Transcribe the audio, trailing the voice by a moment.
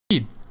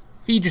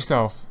Feed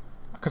yourself.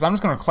 Because I'm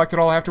just going to collect it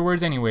all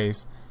afterwards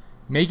anyways.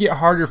 Make it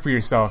harder for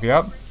yourself,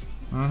 yep.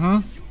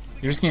 You're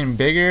just getting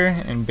bigger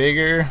and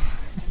bigger.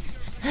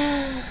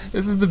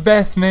 This is the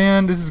best,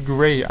 man. This is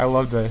great. I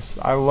love this.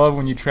 I love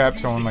when you trap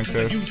someone like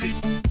this.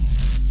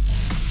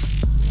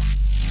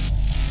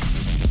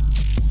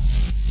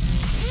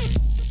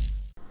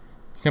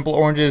 Simple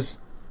Orange's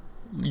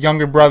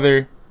younger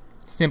brother,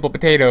 Simple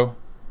Potato.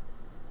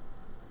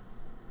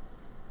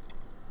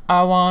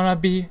 I wanna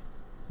be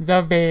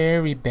the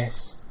very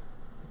best.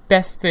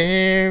 Best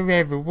there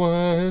ever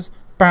was.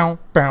 Bow,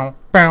 bow,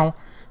 bow.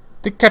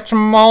 To catch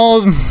 'em all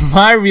is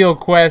my real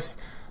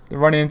quest. To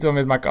run into him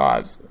is my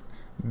cause.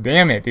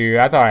 Damn it, dude.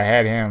 I thought I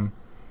had him.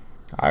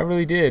 I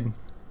really did.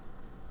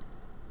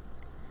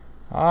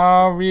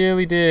 I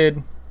really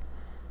did.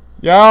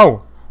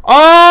 Yo!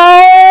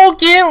 Oh!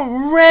 Get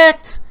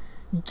wrecked!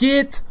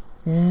 Get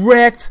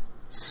wrecked,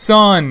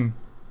 son.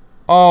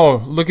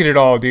 Oh, look at it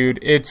all, dude.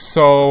 It's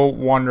so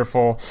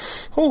wonderful.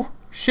 Oh,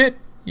 shit.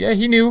 Yeah,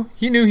 he knew.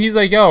 He knew. He's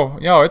like, yo,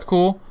 it's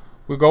cool.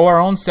 We go our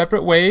own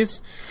separate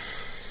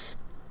ways.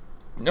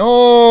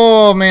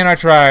 Oh, man, I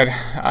tried.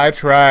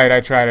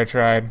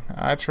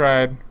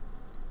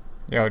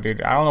 Yo,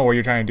 dude, I don't know what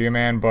you're trying to do,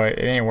 man, but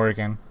it ain't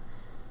working.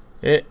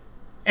 It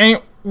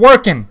ain't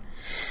working.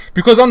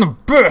 Because I'm the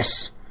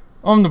best.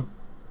 I'm the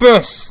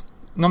best.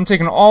 And I'm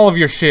taking all of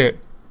your shit.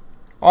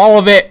 All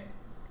of it.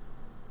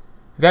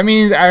 That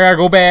means I gotta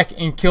go back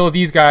and kill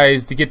these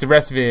guys to get the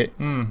rest of it.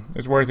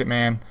 It's worth it,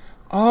 man.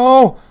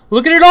 Oh,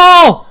 look at it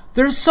all!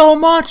 There's so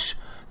much!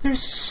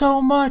 There's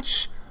so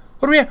much!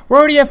 What are we at? We're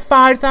already at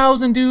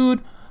 5,000,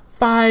 dude.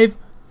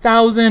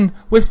 5,000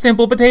 with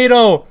Simple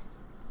Potato.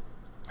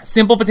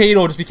 Simple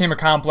Potato just became a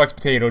complex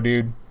potato,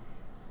 dude.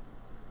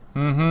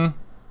 That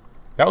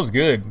was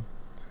good.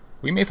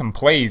 We made some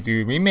plays,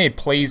 dude. We made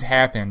plays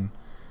happen.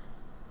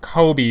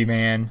 Kobe,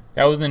 man.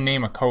 That was the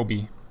name of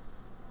Kobe.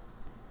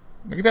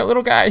 Look at that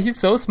little guy. He's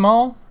so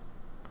small.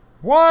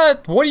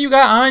 What? What do you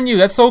got on you?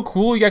 That's so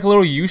cool. You got a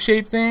little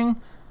U-shaped thing.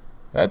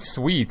 That's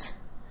sweet.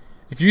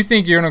 If you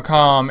think you're gonna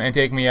come and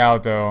take me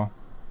out, though,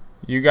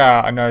 you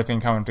got another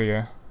thing coming to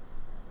you.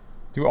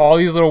 Do all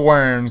these little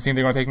worms think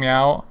they're gonna take me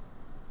out?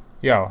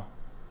 Yo.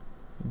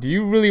 Do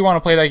you really want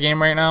to play that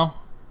game right now?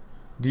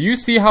 Do you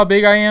see how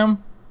big I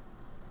am?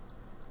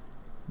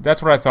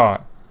 That's what I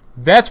thought.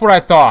 That's what I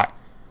thought.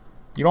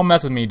 You don't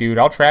mess with me, dude.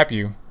 I'll trap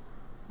you.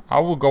 I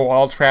will go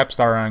all trap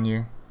star on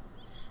you.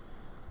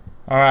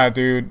 Alright,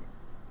 dude.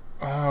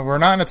 We're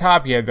not in the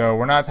top yet, though.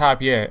 We're not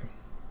top yet.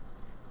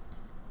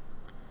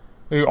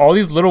 Dude, all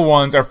these little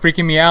ones are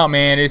freaking me out,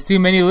 man. There's too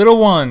many little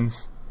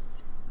ones.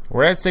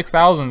 We're at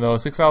 6,000, though.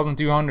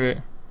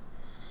 6,200.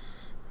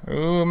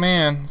 Oh,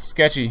 man.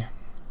 Sketchy.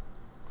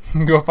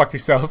 Go fuck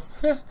yourself.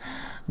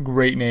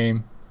 Great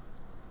name.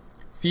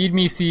 Feed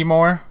me,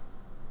 Seymour.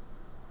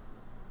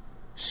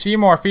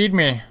 Seymour, feed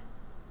me.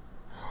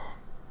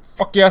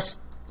 Fuck yes.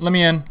 Let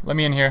me in. Let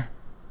me in here.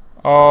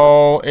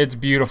 Oh, it's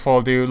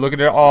beautiful, dude. Look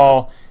at it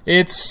all.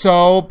 It's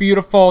so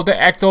beautiful. The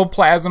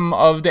ectoplasm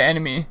of the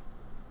enemy.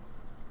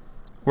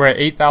 We're at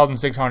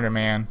 8,600,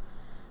 man.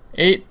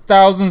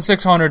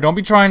 8,600. Don't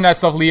be trying that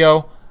stuff,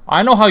 Leo.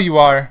 I know how you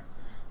are.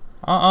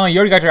 You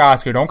already got your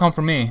Oscar. Don't come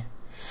for me.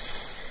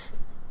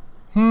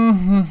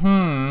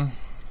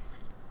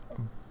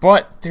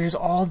 But there's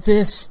all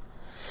this.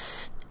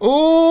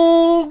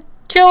 Ooh,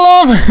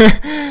 kill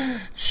him!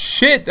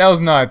 Shit, that was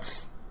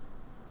nuts.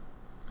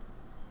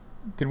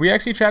 Did we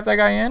actually trap that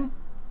guy in?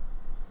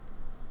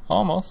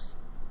 Almost.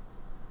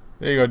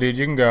 There you go, dude.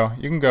 You can go.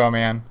 You can go,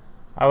 man.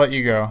 I'll let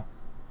you go.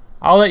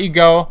 I'll let you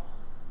go.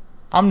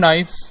 I'm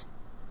nice.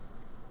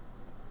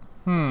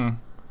 Yo,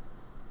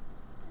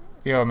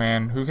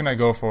 man. Who can I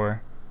go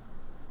for?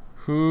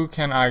 Who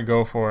can I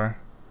go for?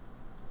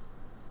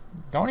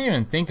 Don't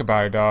even think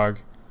about it, dog.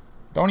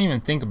 Don't even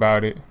think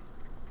about it.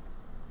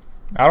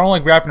 I don't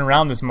like wrapping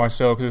around this much,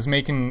 though, because it's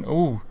making...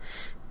 Ooh.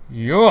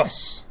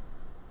 Yes.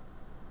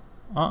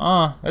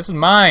 This is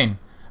mine.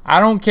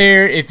 I don't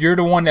care if you're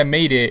the one that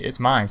made it. It's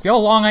mine. See how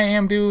long I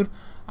am, dude?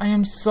 I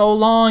am so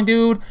long,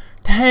 dude.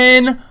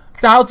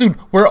 10,000.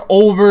 We're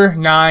over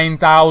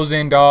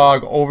 9,000,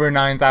 dog. Over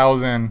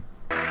 9,000.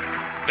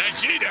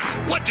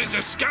 Vegeta, what does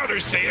the scouter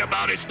say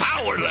about his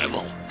power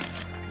level?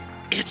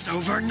 It's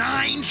over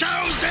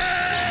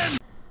 9,000!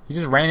 He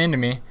just ran into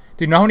me.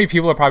 Dude, know how many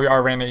people have probably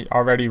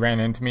already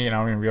ran into me and I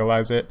don't even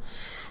realize it?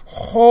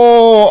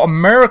 Oh,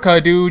 America,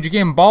 dude. You're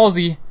getting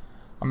ballsy.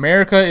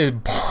 America is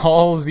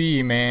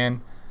ballsy,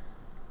 man.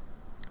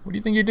 What do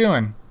you think you're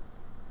doing?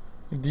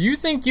 Do you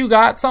think you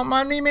got something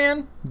on me,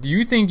 man? Do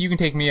you think you can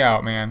take me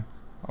out, man?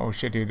 Oh,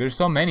 shit, dude. There's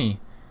so many.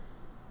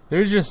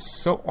 There's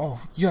just so...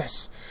 Oh,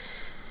 yes.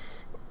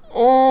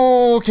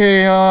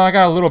 Okay, I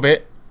got a little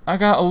bit.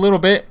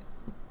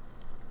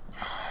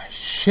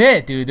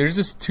 Shit, dude. There's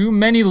just too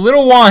many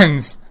little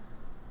ones.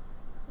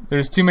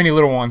 There's too many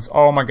little ones.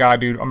 Oh, my God,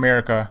 dude.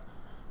 America.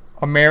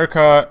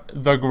 America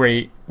the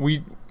Great.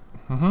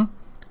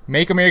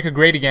 Make America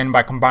great again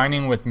by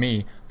combining with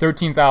me.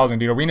 13,000,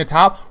 dude. Are we in the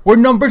top? We're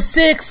number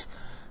 6!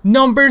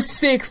 Number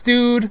 6,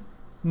 dude.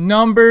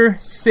 Number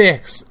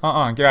 6. Get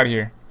out of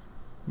here.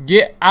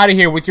 Get out of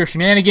here with your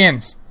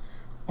shenanigans.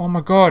 Oh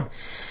my god.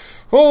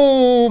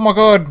 Oh my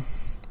god.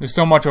 There's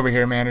so much over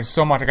here, man. There's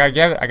so much. I gotta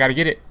get it. I gotta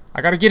get it.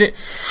 I gotta get it.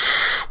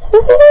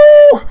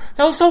 Woo!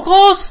 That was so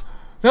close.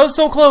 That was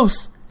so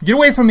close. Get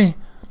away from me.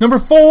 Number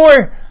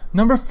 4.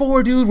 Number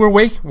 4, dude. We're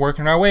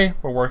working our way.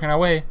 We're working our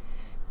way.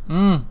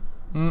 I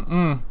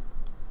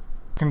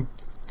can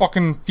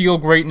fucking feel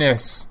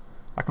greatness.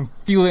 I can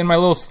feel it in my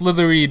little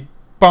slithery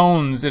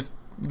bones, if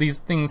these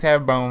things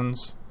have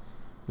bones.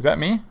 Is that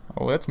me?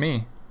 Oh, that's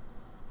me.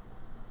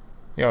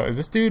 Yo, is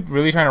this dude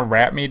really trying to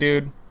wrap me,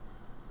 dude?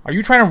 Are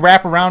you trying to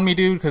wrap around me,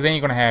 dude? Because it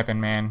ain't gonna happen,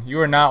 man. You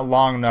are not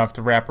long enough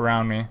to wrap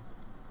around me.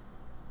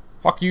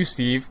 Fuck you,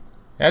 Steve.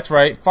 That's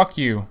right. Fuck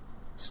you,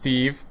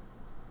 Steve.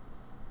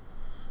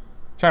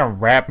 Trying to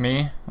wrap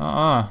me?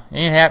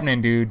 Ain't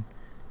happening, dude.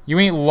 You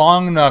ain't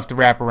long enough to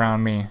wrap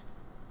around me.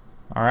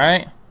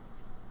 Alright?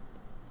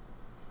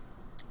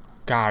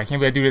 God, I can't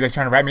believe that dude is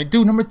trying to wrap me.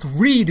 Dude, number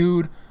 3,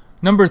 dude.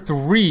 Number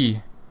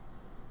 3.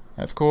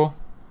 That's cool.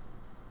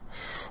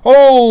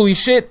 Holy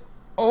shit.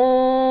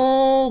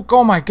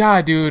 Oh my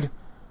god, dude.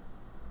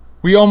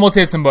 We almost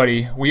hit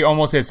somebody. We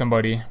almost hit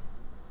somebody.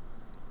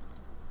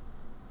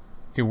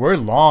 Dude, we're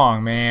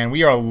long, man.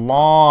 We are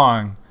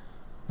long.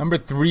 Number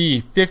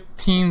 3,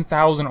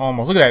 15,000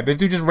 almost. Look at that. This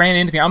dude just ran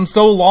into me. I'm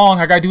so long.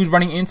 I got dudes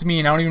running into me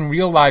and I don't even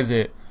realize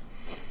it.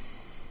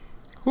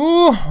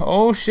 Ooh.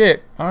 Oh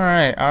shit.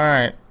 Alright,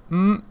 alright.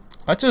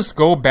 Let's just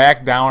go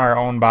back down our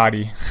own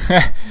body.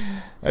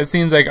 That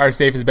seems like our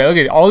safest bet. Look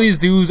at it. All these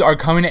dudes are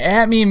coming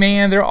at me,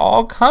 man. They're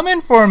all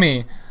coming for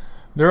me.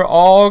 They're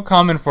all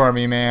coming for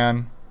me,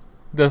 man.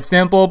 The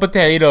simple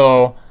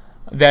potato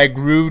that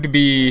grew to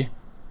be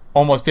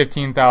almost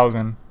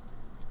 15,000.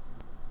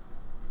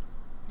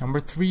 Number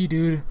 3,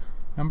 dude.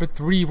 Number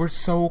 3. We're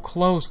so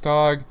close,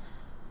 dog.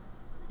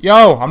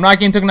 Yo, I'm not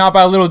getting taken out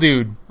by a little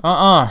dude.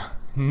 No,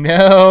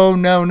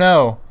 no,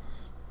 no.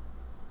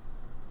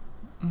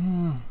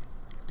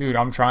 Dude,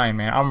 I'm trying,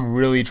 man. I'm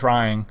really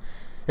trying.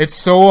 It's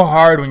so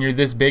hard when you're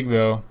this big,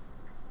 though.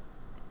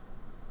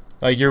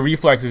 Like, your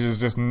reflexes is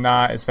just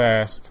not as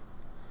fast.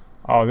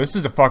 Oh, this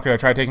is the fucker that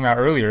tried taking me out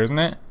earlier, isn't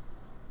it?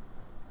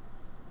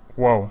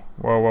 Whoa.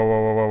 Whoa, whoa,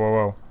 whoa, whoa, whoa, whoa,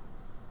 whoa.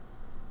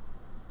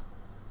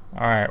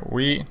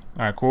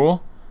 Alright,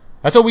 cool.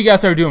 That's what we gotta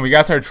start doing. We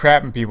gotta start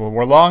trapping people.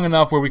 We're long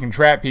enough where we can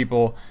trap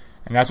people,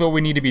 and that's what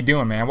we need to be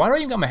doing, man. Why do I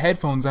even got my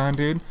headphones on,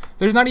 dude?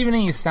 There's not even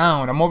any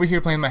sound. I'm over here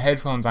playing my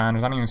headphones on.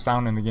 There's not even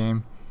sound in the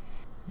game.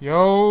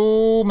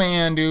 Yo,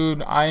 man,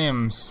 dude. I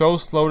am so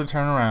slow to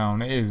turn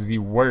around. It is the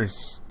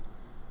worst.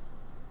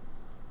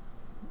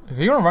 Is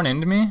he gonna run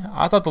into me?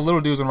 I thought the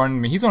little dude was gonna run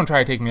into me. He's gonna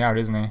try to take me out,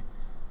 isn't he?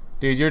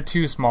 Dude, you're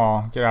too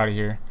small. Get out of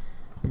here.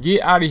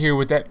 Get out of here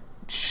with that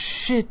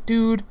shit,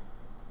 dude.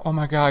 Oh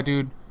my god,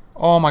 dude.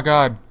 Oh my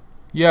god.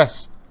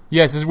 Yes.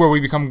 Yes, this is where we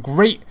become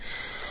great.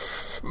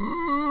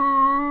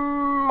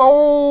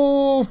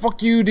 Oh,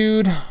 fuck you,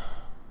 dude.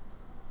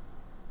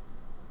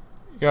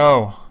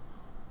 Yo.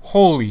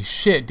 Holy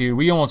shit, dude.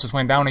 We almost just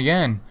went down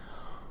again.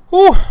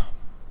 Whew.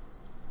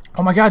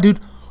 Oh my god, dude.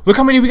 Look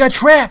how many we got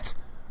trapped.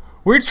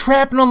 We're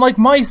trapping them like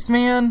mice,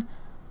 man.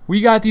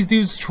 We got these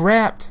dudes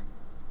trapped.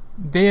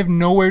 They have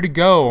nowhere to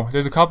go.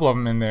 There's a couple of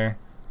them in there.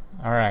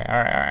 Alright,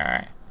 alright, alright,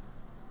 alright.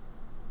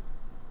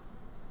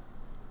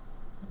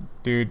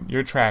 Dude,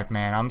 you're trapped,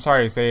 man. I'm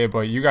sorry to say it,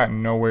 but you got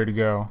nowhere to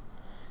go.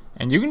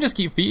 And you can just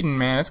keep feeding,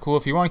 man. That's cool.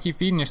 If you want to keep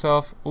feeding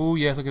yourself. Ooh,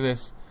 yes, look at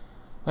this.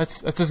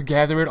 Let's just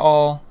gather it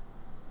all.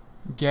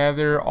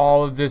 Gather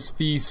all of this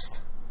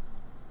feast.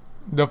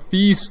 The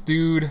feast,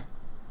 dude.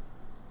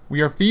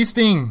 We are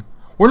feasting.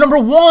 We're number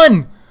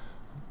 1!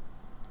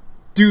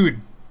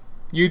 Dude,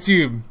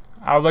 YouTube,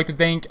 I would like to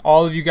thank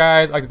all of you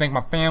guys. I'd like to thank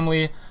my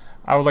family.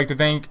 I would like to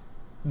thank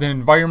the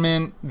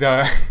environment,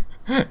 the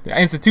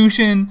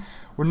institution.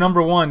 We're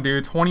number 1,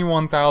 dude.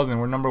 21,000.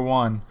 We're number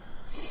 1.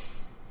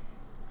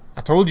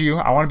 I told you,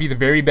 I want to be the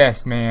very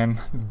best, man.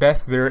 The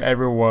best there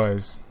ever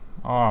was.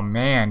 Oh,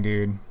 man,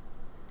 dude.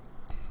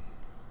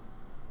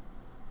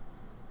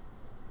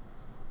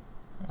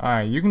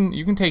 Alright, you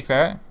can take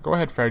that. Go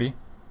ahead, Freddy.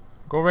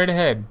 Go right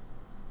ahead.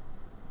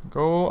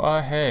 Go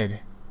ahead.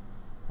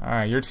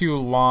 Alright, you're too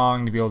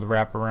long to be able to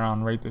wrap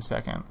around right this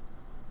second.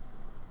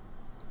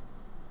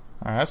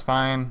 Alright, that's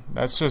fine.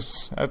 That's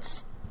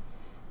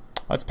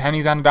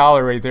pennies on a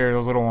dollar right there,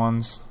 those little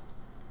ones.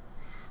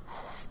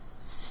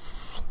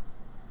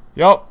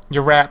 Yup,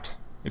 you're wrapped.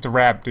 It's a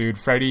wrap, dude.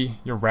 Freddy,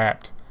 you're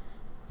wrapped.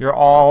 You're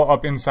all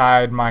up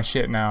inside my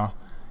shit now.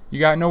 You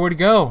got nowhere to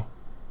go.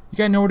 You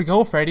got nowhere to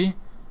go, Freddy.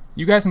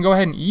 You guys can go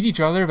ahead and eat each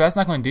other, but that's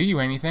not going to do you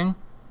anything.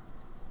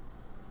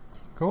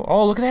 Go.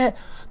 Oh, look at that.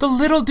 The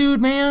little dude,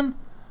 man.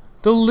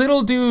 The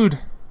little dude.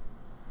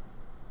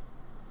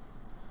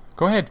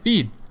 Go ahead,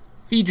 feed.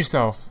 Feed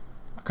yourself.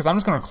 Because I'm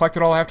just going to collect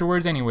it all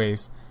afterwards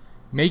anyways.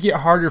 Make it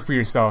harder for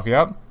yourself,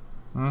 yep.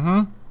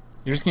 You're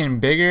just getting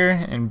bigger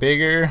and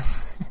bigger.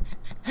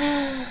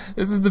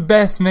 This is the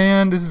best,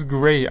 man. This is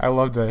great. I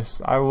love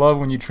this. I love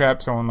when you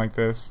trap someone like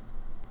this.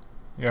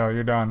 Yo,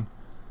 you're done.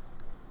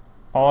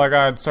 All I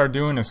gotta start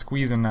doing is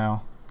squeezing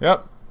now.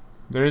 Yep.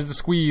 There's the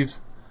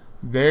squeeze.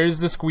 There's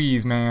the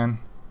squeeze, man.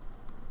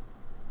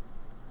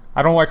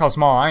 I don't like how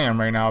small I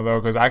am right now, though,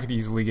 because I could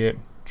easily get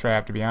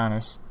trapped, to be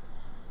honest.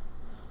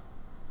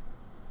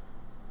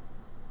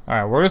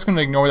 Alright, we're just going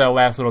to ignore that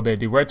last little bit,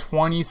 dude. We're at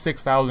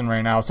 26,000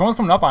 right now. Someone's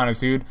coming up on us,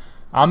 dude.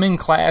 I'm in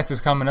class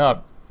is coming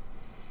up.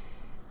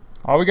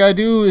 All we gotta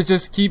do is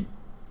just keep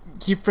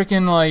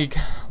freaking, like,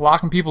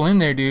 locking people in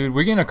there, dude.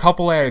 We're getting a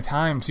couple at a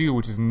time, too,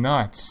 which is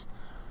nuts.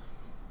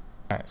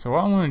 Alright, so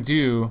what I'm going to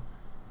do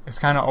is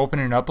kind of open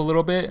it up a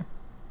little bit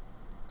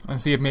and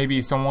see if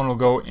maybe someone will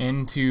go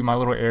into my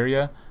little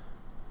area.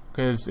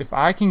 Because if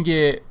I can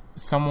get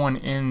someone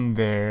in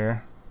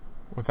there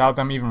without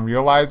them even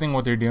realizing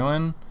what they're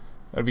doing,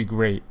 that'd be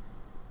great.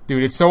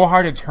 Dude, it's so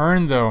hard to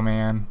turn, though,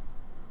 man.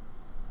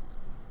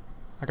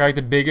 I got like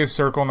the biggest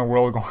circle in the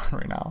world going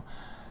right now.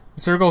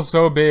 The circle's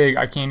so big,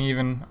 I can't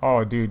even...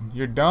 Oh, dude,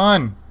 you're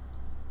done.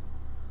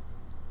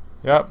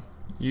 Yep.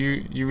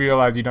 You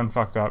realize you done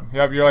fucked up.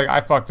 Yep, you're like, I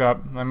fucked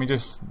up. Let me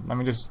just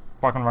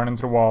fucking run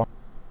into the wall.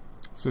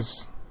 It's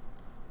just...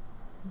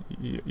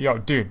 Yo,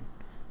 dude.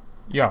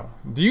 Yo,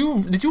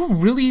 did you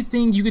really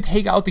think you could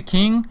take out the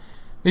king?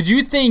 Did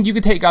you think you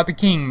could take out the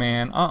king,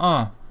 man?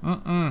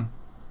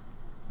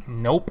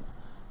 Nope.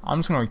 I'm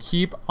just gonna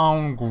keep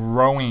on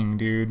growing,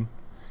 dude.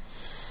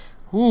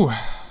 Ooh,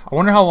 I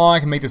wonder how long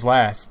I can make this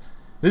last.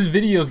 This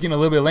video is getting a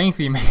little bit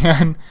lengthy, man.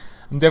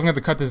 I'm definitely gonna have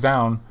to cut this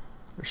down.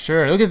 For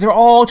sure. Look at, they're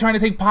all trying to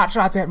take pot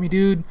shots at me,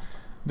 dude.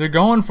 They're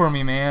going for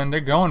me, man. They're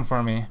going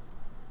for me.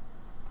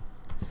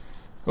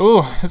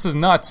 Ooh, this is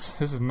nuts.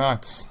 This is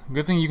nuts.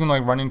 Good thing you can,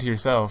 like, run into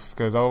yourself,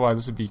 because otherwise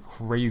this would be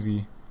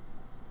crazy.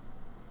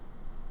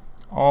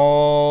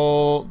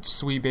 Oh,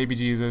 sweet baby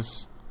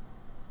Jesus.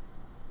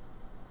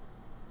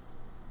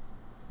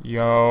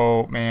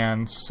 Yo,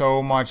 man,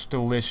 so much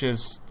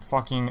delicious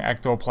fucking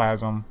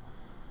ectoplasm.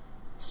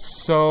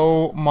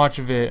 So much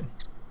of it.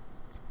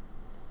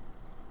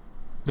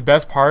 The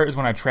best part is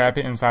when I trap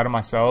it inside of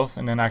myself,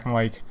 and then I can,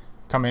 like,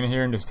 come in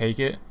here and just take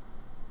it.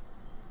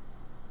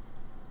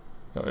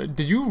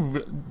 Did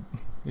you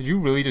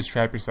really just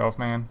trap yourself,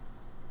 man?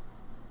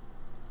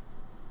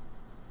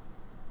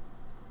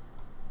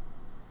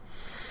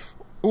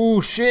 Oh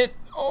shit!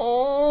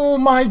 Oh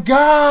my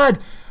god!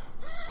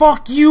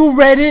 Fuck you,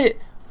 Reddit!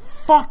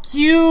 Fuck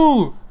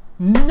you!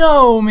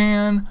 No,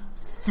 man!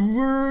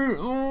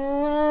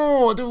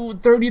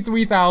 Dude,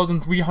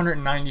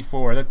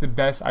 33,394. That's the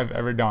best I've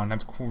ever done.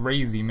 That's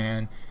crazy,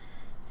 man.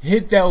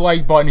 Hit that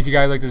like button if you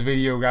guys like this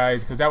video,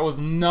 guys, because that was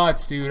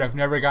nuts, dude. I've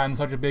never gotten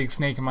such a big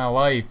snake in my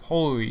life.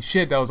 Holy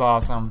shit, that was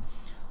awesome.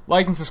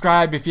 Like and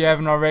subscribe if you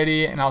haven't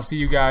already, and I'll see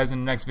you guys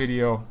in the next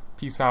video.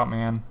 Peace out,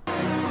 man.